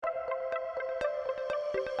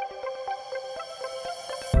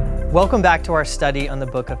Welcome back to our study on the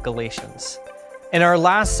book of Galatians. In our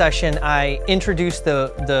last session, I introduced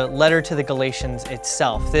the letter to the Galatians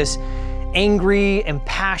itself, this angry,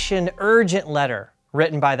 impassioned, urgent letter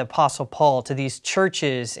written by the Apostle Paul to these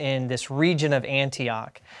churches in this region of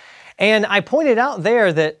Antioch. And I pointed out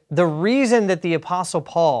there that the reason that the Apostle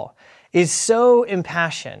Paul is so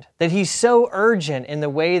impassioned, that he's so urgent in the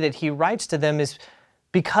way that he writes to them, is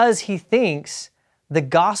because he thinks the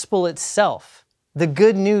gospel itself, the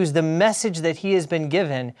good news, the message that he has been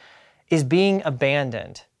given, is being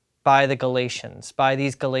abandoned by the Galatians, by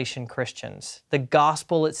these Galatian Christians. The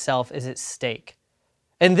gospel itself is at stake.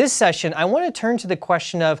 In this session, I want to turn to the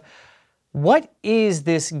question of, what is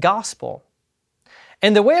this gospel?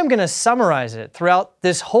 And the way I'm going to summarize it throughout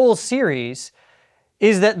this whole series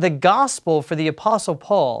is that the gospel for the Apostle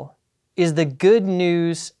Paul is the good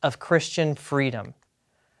news of Christian freedom.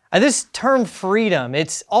 And this term freedom,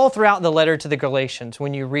 it's all throughout the letter to the Galatians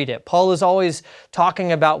when you read it. Paul is always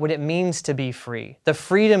talking about what it means to be free, the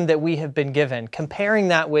freedom that we have been given, comparing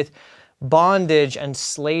that with bondage and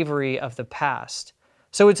slavery of the past.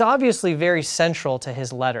 So it's obviously very central to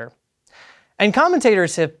his letter. And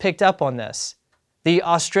commentators have picked up on this. The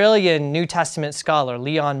Australian New Testament scholar,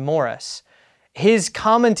 Leon Morris, his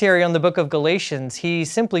commentary on the book of Galatians, he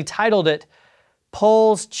simply titled it,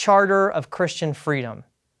 Paul's Charter of Christian Freedom.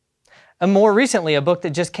 And more recently, a book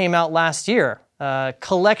that just came out last year, a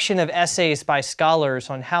collection of essays by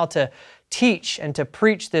scholars on how to teach and to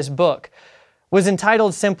preach this book, was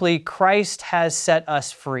entitled simply, Christ Has Set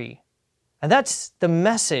Us Free. And that's the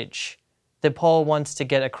message that Paul wants to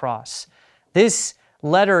get across. This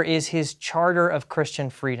letter is his charter of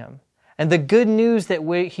Christian freedom. And the good news that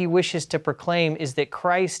he wishes to proclaim is that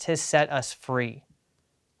Christ has set us free.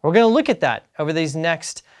 We're going to look at that over these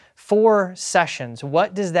next 4 sessions.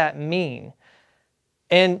 What does that mean?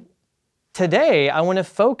 And today, I want to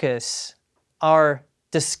focus our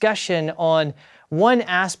discussion on one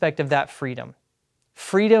aspect of that freedom,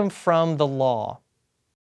 freedom from the law.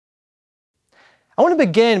 I want to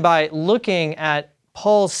begin by looking at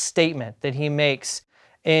Paul's statement that he makes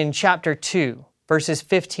in chapter 2, verses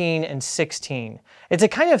 15 and 16. It's a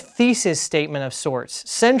kind of thesis statement of sorts,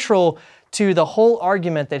 central to the whole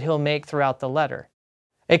argument that he'll make throughout the letter.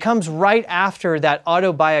 It comes right after that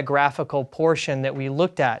autobiographical portion that we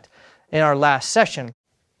looked at in our last session.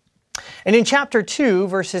 And in chapter 2,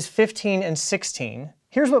 verses 15 and 16,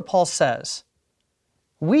 here's what Paul says.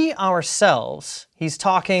 We ourselves, he's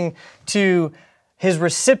talking to his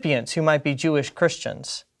recipients who might be Jewish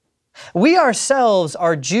Christians, we ourselves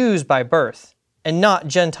are Jews by birth and not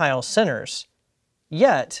Gentile sinners.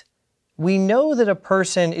 Yet, we know that a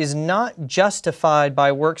person is not justified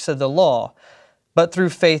by works of the law, but through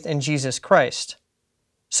faith in Jesus Christ.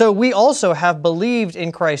 So we also have believed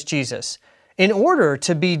in Christ Jesus in order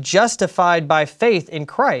to be justified by faith in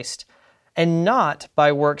Christ and not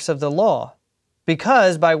by works of the law,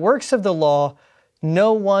 because by works of the law,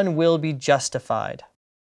 no one will be justified.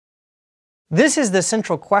 This is the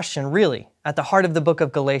central question, really, at the heart of the book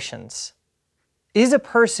of Galatians. Is a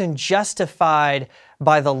person justified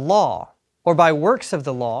by the law or by works of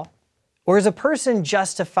the law, or is a person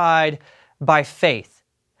justified by faith?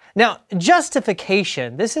 Now,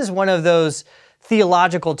 justification, this is one of those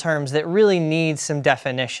theological terms that really needs some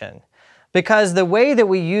definition, because the way that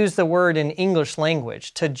we use the word in English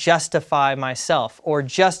language, to justify myself, or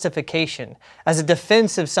justification as a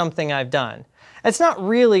defense of something I've done, it's not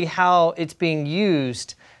really how it's being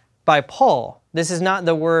used by Paul. This is not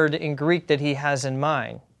the word in Greek that he has in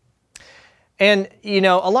mind. And,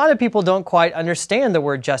 a lot of people don't quite understand the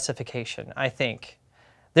word justification, I think.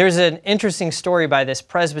 There's an interesting story by this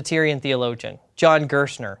Presbyterian theologian, John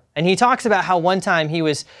Gerstner, and he talks about how one time he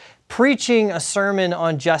was preaching a sermon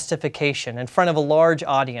on justification in front of a large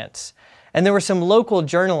audience, and there were some local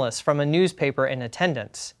journalists from a newspaper in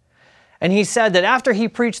attendance. And he said that after he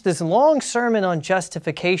preached this long sermon on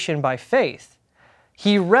justification by faith,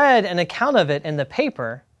 he read an account of it in the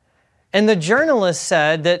paper, and the journalist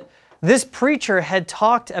said that this preacher had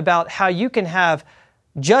talked about how you can have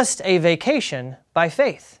just a vacation by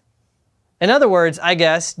faith. In other words, I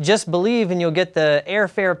guess, just believe and you'll get the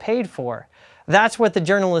airfare paid for. That's what the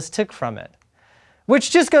journalist took from it.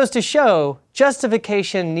 Which just goes to show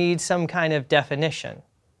justification needs some kind of definition.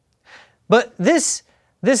 But this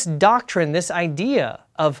doctrine, this idea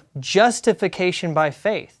of justification by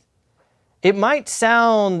faith, it might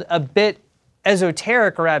sound a bit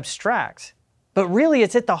esoteric or abstract, but really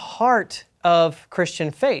it's at the heart of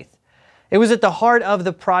Christian faith. It was at the heart of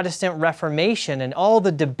the Protestant Reformation and all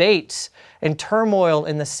the debates and turmoil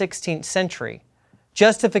in the 16th century.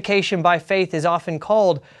 Justification by faith is often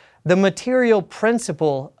called the material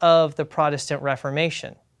principle of the Protestant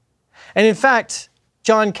Reformation. And in fact,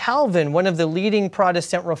 John Calvin, one of the leading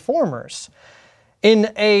Protestant reformers,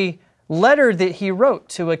 in a letter that he wrote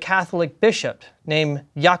to a Catholic bishop named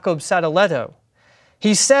Jacob Sadoleto,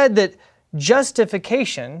 he said that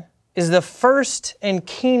justification is the first and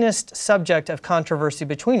keenest subject of controversy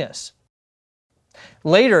between us.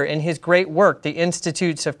 Later, in his great work, The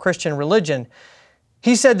Institutes of Christian Religion,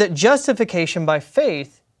 he said that justification by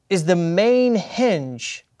faith is the main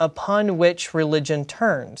hinge upon which religion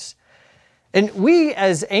turns. And we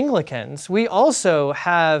as Anglicans, we also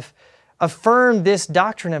have affirmed this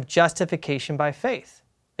doctrine of justification by faith.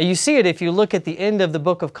 You see it if you look at the end of the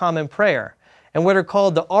Book of Common Prayer and what are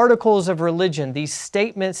called the Articles of Religion, these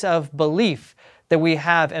statements of belief that we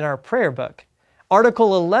have in our prayer book.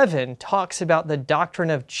 Article 11 talks about the doctrine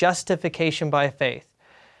of justification by faith.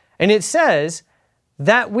 And it says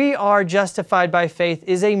that we are justified by faith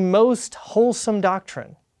is a most wholesome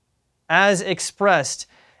doctrine, as expressed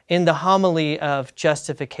in the homily of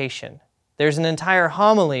justification. There's an entire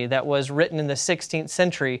homily that was written in the 16th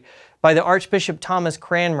century by the Archbishop Thomas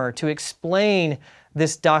Cranmer to explain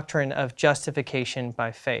this doctrine of justification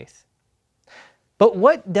by faith. But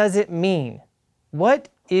what does it mean? What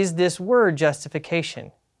is this word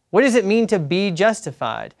justification? What does it mean to be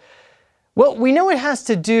justified? Well, we know it has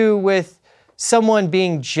to do with someone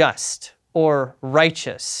being just or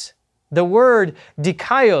righteous. The word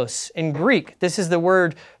dikaios in Greek, this is the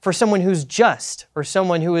word for someone who's just or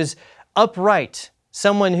someone who is upright,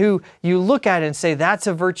 someone who you look at and say, that's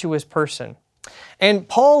a virtuous person. And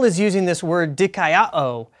Paul is using this word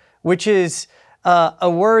dikaiao, which is a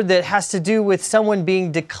word that has to do with someone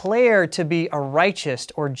being declared to be a righteous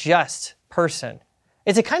or just person.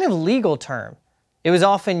 It's a kind of legal term. It was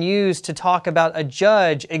often used to talk about a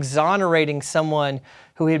judge exonerating someone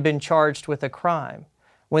who had been charged with a crime.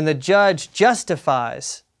 When the judge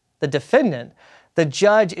justifies the defendant, the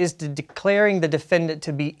judge is declaring the defendant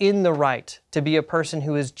to be in the right, to be a person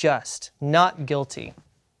who is just, not guilty.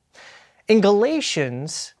 In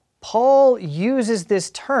Galatians, Paul uses this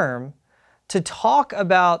term to talk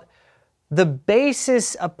about the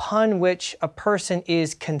basis upon which a person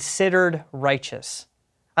is considered righteous.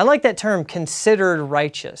 I like that term, considered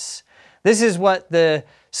righteous. This is what the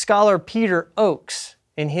scholar Peter Oakes,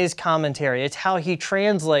 in his commentary, it's how he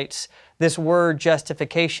translates this word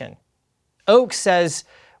justification. Oakes says,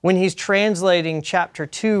 when he's translating chapter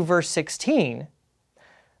 2, verse 16,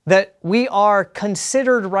 that we are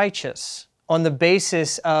considered righteous on the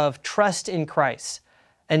basis of trust in Christ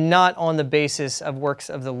and not on the basis of works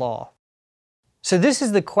of the law. So this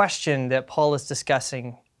is the question that Paul is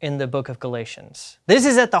discussing in the book of Galatians. This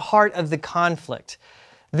is at the heart of the conflict.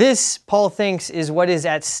 This, Paul thinks, is what is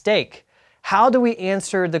at stake. How do we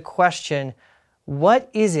answer the question, what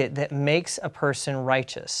is it that makes a person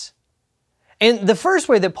righteous? And the first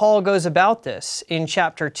way that Paul goes about this in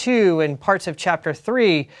chapter 2 and parts of chapter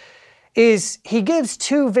 3 is he gives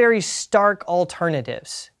two very stark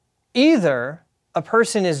alternatives. Either a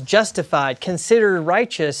person is justified, considered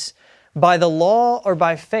righteous by the law or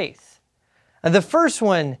by faith. And the first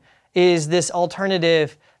one is this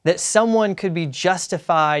alternative that someone could be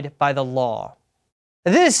justified by the law.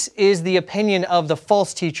 This is the opinion of the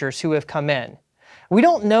false teachers who have come in. We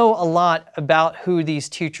don't know a lot about who these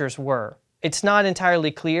teachers were. It's not entirely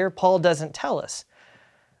clear. Paul doesn't tell us.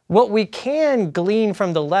 What we can glean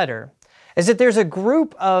from the letter is that there's a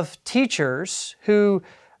group of teachers who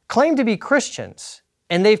claim to be Christians,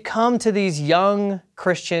 and they've come to these young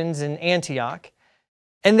Christians in Antioch,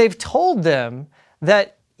 and they've told them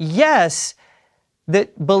that, yes,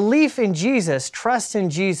 that belief in Jesus, trust in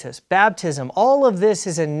Jesus, baptism, all of this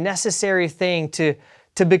is a necessary thing to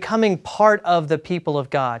becoming part of the people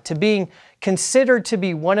of God, to being considered to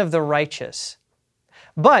be one of the righteous.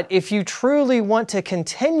 But if you truly want to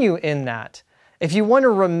continue in that, if you want to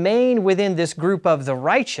remain within this group of the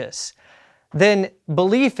righteous, then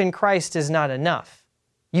belief in Christ is not enough.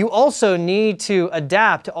 You also need to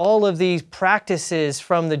adapt all of these practices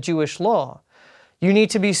from the Jewish law. You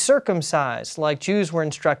need to be circumcised like Jews were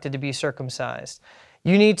instructed to be circumcised.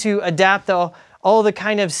 You need to adapt all the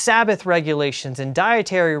kind of Sabbath regulations and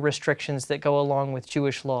dietary restrictions that go along with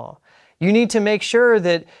Jewish law. You need to make sure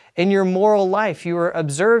that in your moral life you are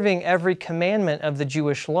observing every commandment of the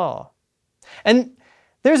Jewish law. And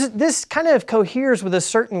this kind of coheres with a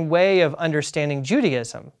certain way of understanding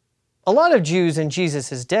Judaism. A lot of Jews in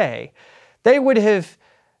Jesus' day, they would have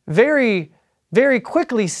very, very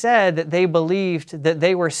quickly said that they believed that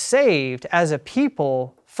they were saved as a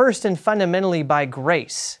people first and fundamentally by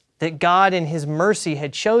grace, that God in His mercy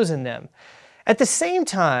had chosen them. At the same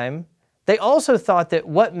time, they also thought that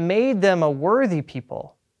what made them a worthy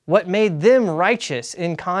people, what made them righteous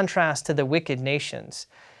in contrast to the wicked nations,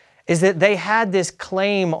 is that they had this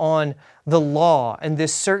claim on the law and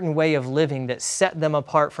this certain way of living that set them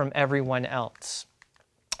apart from everyone else.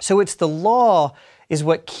 So it's the law is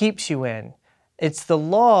what keeps you in. It's the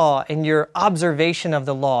law and your observation of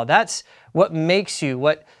the law. That's what makes you,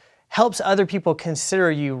 what helps other people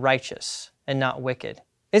consider you righteous and not wicked.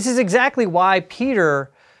 This is exactly why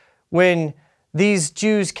Peter, when these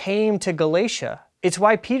Jews came to Galatia, it's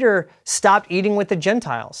why Peter stopped eating with the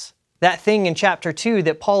Gentiles. That thing in chapter 2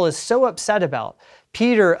 that Paul is so upset about,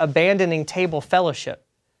 Peter abandoning table fellowship.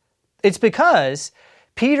 It's because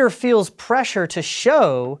Peter feels pressure to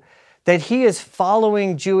show that he is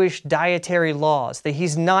following Jewish dietary laws, that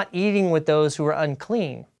he's not eating with those who are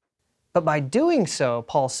unclean. But by doing so,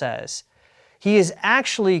 Paul says, he is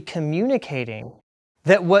actually communicating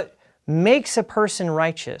that what makes a person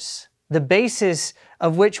righteous, the basis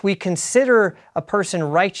of which we consider a person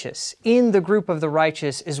righteous in the group of the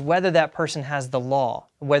righteous, is whether that person has the law,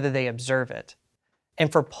 whether they observe it.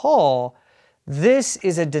 And for Paul, this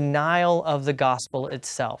is a denial of the gospel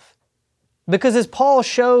itself. Because as Paul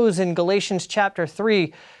shows in Galatians chapter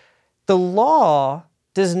 3, the law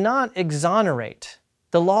does not exonerate.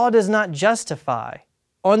 The law does not justify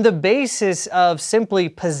on the basis of simply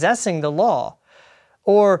possessing the law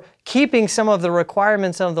or keeping some of the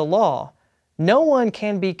requirements of the law. No one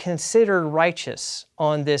can be considered righteous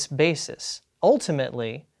on this basis.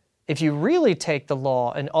 Ultimately, if you really take the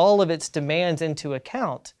law and all of its demands into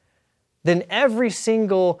account, then every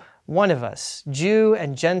single one of us, Jew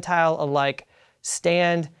and Gentile alike,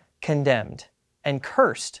 stand condemned and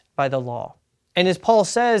cursed by the law. And as Paul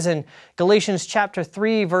says in Galatians chapter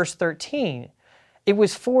 3, verse 13, it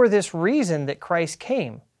was for this reason that Christ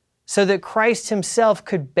came, so that Christ himself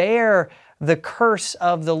could bear the curse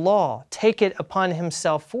of the law, take it upon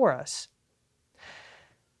himself for us.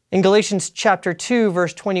 In Galatians chapter 2,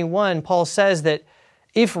 verse 21, Paul says that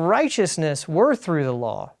if righteousness were through the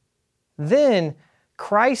law, then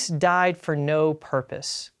Christ died for no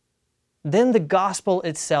purpose. Then the gospel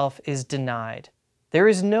itself is denied. There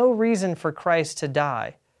is no reason for Christ to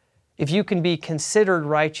die if you can be considered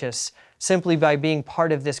righteous simply by being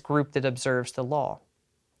part of this group that observes the law.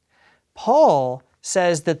 Paul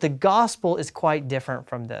says that the gospel is quite different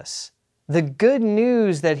from this. The good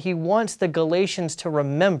news that he wants the Galatians to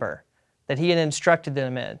remember, that he had instructed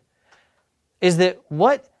them in, is that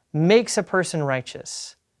what makes a person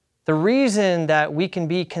righteous, the reason that we can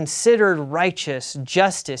be considered righteous,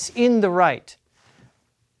 justice, in the right,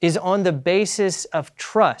 is on the basis of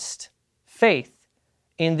trust, faith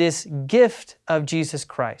in this gift of Jesus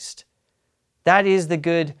Christ. That is the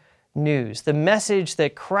good news, the message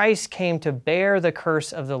that Christ came to bear the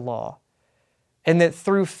curse of the law, and that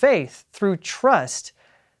through faith, through trust,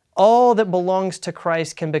 all that belongs to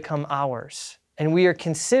Christ can become ours, and we are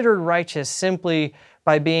considered righteous simply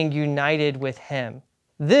by being united with him.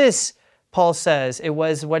 This, Paul says, it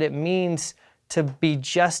was what it means to be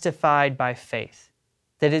justified by faith,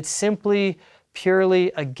 that it's simply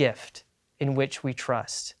purely a gift in which we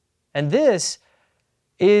trust. And this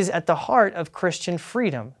is at the heart of Christian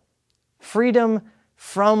freedom. Freedom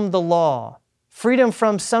from the law, freedom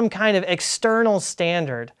from some kind of external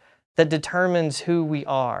standard that determines who we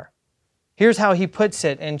are. Here's how he puts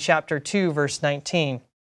it in chapter 2, verse 19.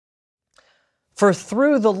 For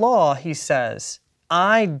through the law, he says,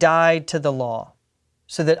 I died to the law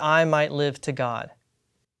so that I might live to God.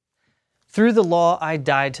 Through the law, I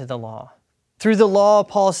died to the law. Through the law,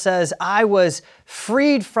 Paul says, I was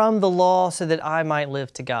freed from the law so that I might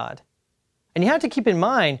live to God. And you have to keep in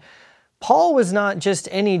mind, Paul was not just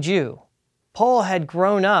any Jew. Paul had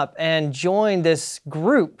grown up and joined this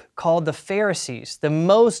group called the Pharisees, the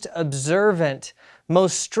most observant,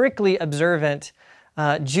 most strictly observant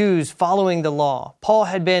Jews following the law. Paul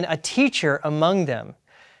had been a teacher among them.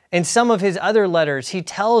 In some of his other letters, he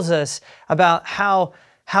tells us about how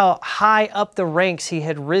high up the ranks he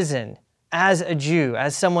had risen as a Jew,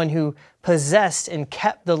 as someone who possessed and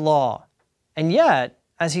kept the law. And yet,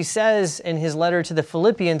 as he says in his letter to the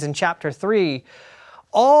Philippians in chapter 3,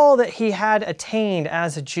 all that he had attained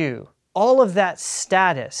as a Jew, all of that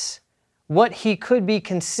status, what he could be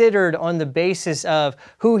considered on the basis of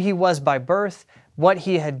who he was by birth, what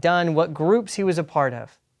he had done, what groups he was a part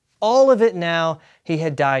of, all of it now he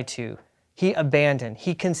had died to. He abandoned.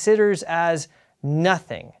 He considers as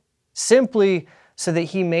nothing, simply so that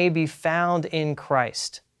he may be found in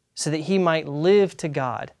Christ, so that he might live to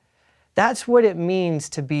God. That's what it means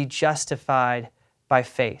to be justified by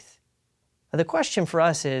faith. Now, the question for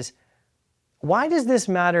us is, why does this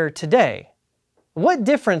matter today? What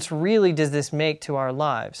difference really does this make to our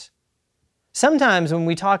lives? Sometimes when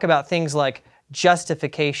we talk about things like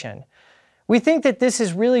justification, we think that this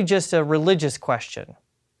is really just a religious question.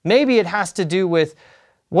 Maybe it has to do with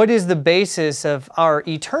what is the basis of our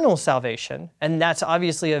eternal salvation, and that's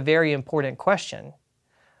obviously a very important question.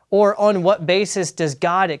 Or on what basis does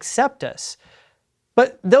God accept us?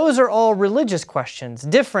 But those are all religious questions,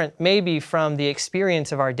 different maybe from the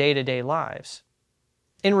experience of our day-to-day lives.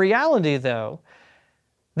 In reality, though,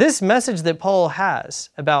 this message that Paul has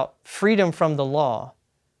about freedom from the law,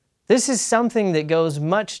 this is something that goes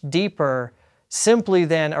much deeper simply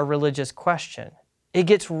than a religious question. It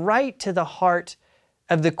gets right to the heart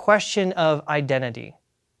of the question of identity.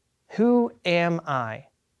 Who am I?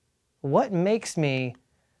 What makes me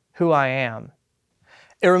who I am?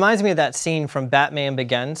 It reminds me of that scene from Batman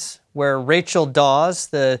Begins, where Rachel Dawes,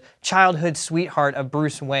 the childhood sweetheart of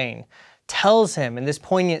Bruce Wayne, tells him in this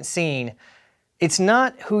poignant scene, it's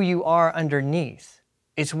not who you are underneath,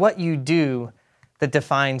 it's what you do that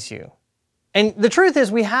defines you. And the truth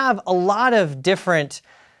is, we have a lot of different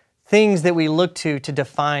things that we look to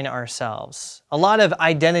define ourselves. A lot of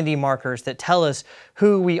identity markers that tell us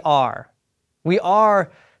who we are. We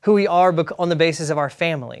are who we are on the basis of our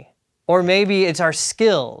family. Or maybe it's our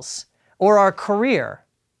skills or our career.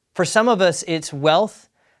 For some of us, it's wealth.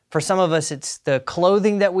 For some of us, it's the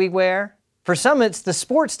clothing that we wear. For some, it's the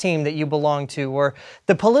sports team that you belong to or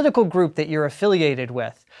the political group that you're affiliated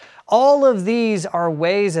with. All of these are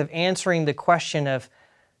ways of answering the question of,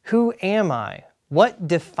 who am I? What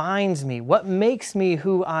defines me? What makes me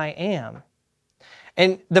who I am?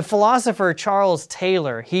 And the philosopher Charles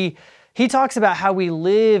Taylor, he talks about how we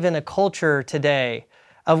live in a culture today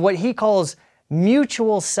of what he calls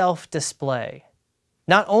mutual self-display.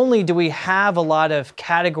 Not only do we have a lot of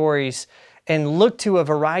categories and look to a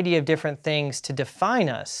variety of different things to define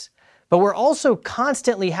us, but we're also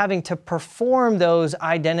constantly having to perform those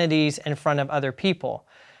identities in front of other people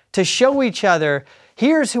to show each other,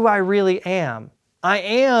 here's who I really am. I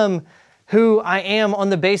am who I am on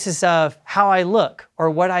the basis of how I look or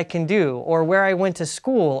what I can do or where I went to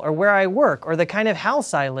school or where I work or the kind of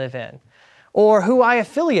house I live in or who I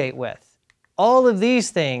affiliate with. All of these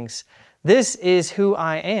things, this is who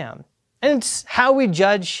I am. And it's how we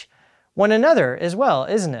judge one another as well,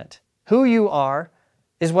 isn't it? Who you are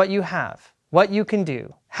is what you have, what you can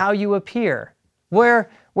do, how you appear, where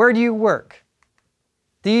do you work.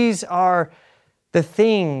 These are the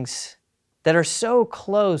things that are so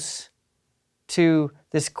close to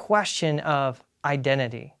this question of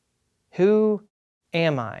identity. Who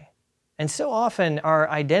am I? And so often our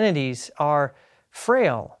identities are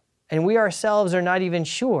frail and we ourselves are not even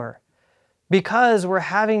sure because we're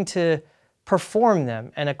having to perform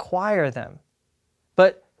them and acquire them.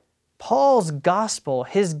 But Paul's gospel,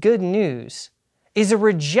 his good news, is a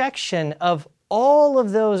rejection of all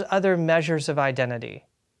of those other measures of identity.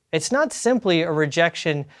 It's not simply a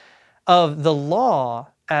rejection of the law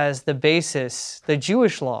as the basis, the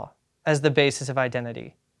Jewish law as the basis of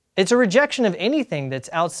identity. It's a rejection of anything that's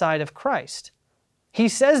outside of Christ. He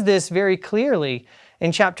says this very clearly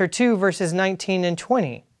in chapter 2, verses 19 and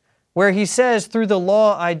 20, where he says, through the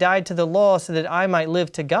law I died to the law so that I might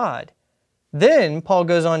live to God. Then Paul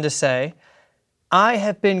goes on to say, I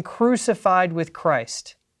have been crucified with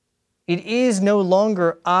Christ. It is no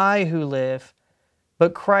longer I who live,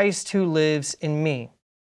 but Christ who lives in me.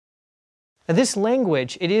 Now, this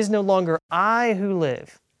language, it is no longer I who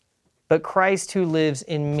live, but Christ who lives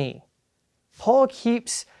in me. Paul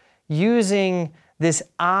keeps using this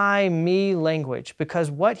I, me language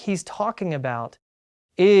because what he's talking about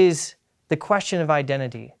is the question of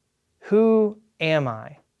identity. Who am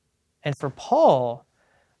I? And for Paul,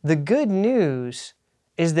 the good news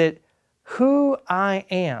is that who I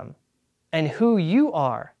am and who you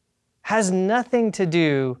are has nothing to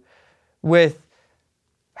do with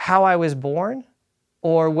how I was born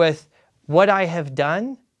or with what I have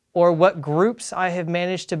done or what groups I have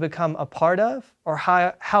managed to become a part of or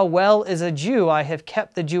how well as a Jew I have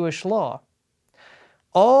kept the Jewish law.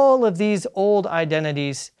 All of these old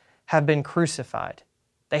identities have been crucified.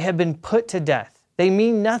 They have been put to death. They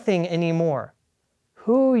mean nothing anymore.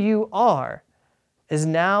 Who you are is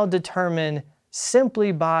now determined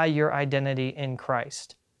simply by your identity in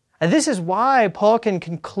Christ. And this is why Paul can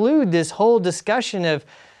conclude this whole discussion of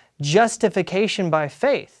justification by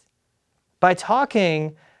faith by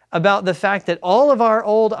talking about the fact that all of our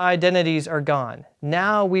old identities are gone.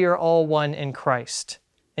 Now we are all one in Christ.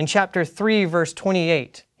 In chapter 3, verse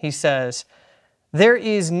 28, he says, there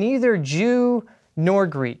is neither Jew nor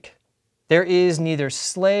Greek. There is neither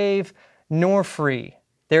slave nor free.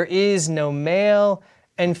 There is no male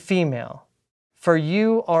and female. for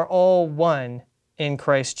you are all one in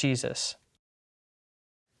Christ Jesus.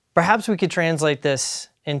 Perhaps we could translate this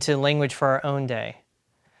into language for our own day.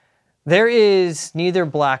 There is neither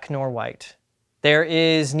black nor white. There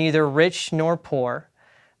is neither rich nor poor.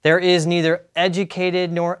 There is neither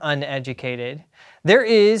educated nor uneducated. There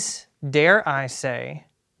is, dare I say,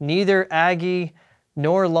 neither Aggie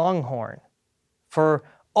nor Longhorn. For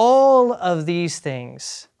all of these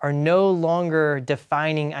things are no longer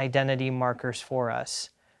defining identity markers for us.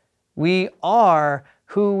 We are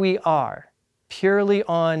who we are, purely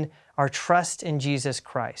on our trust in Jesus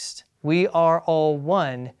Christ. We are all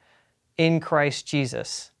one in Christ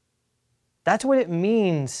Jesus. That's what it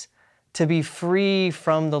means to be free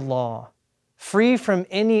from the law, free from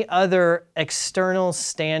any other external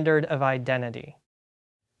standard of identity.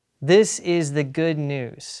 This is the good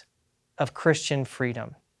news of Christian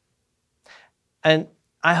freedom. And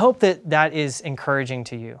I hope that that is encouraging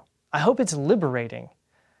to you. I hope it's liberating.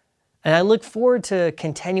 And I look forward to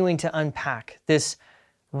continuing to unpack this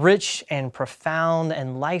rich and profound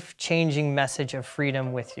and life-changing message of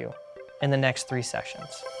freedom with you in the next 3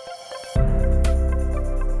 sessions.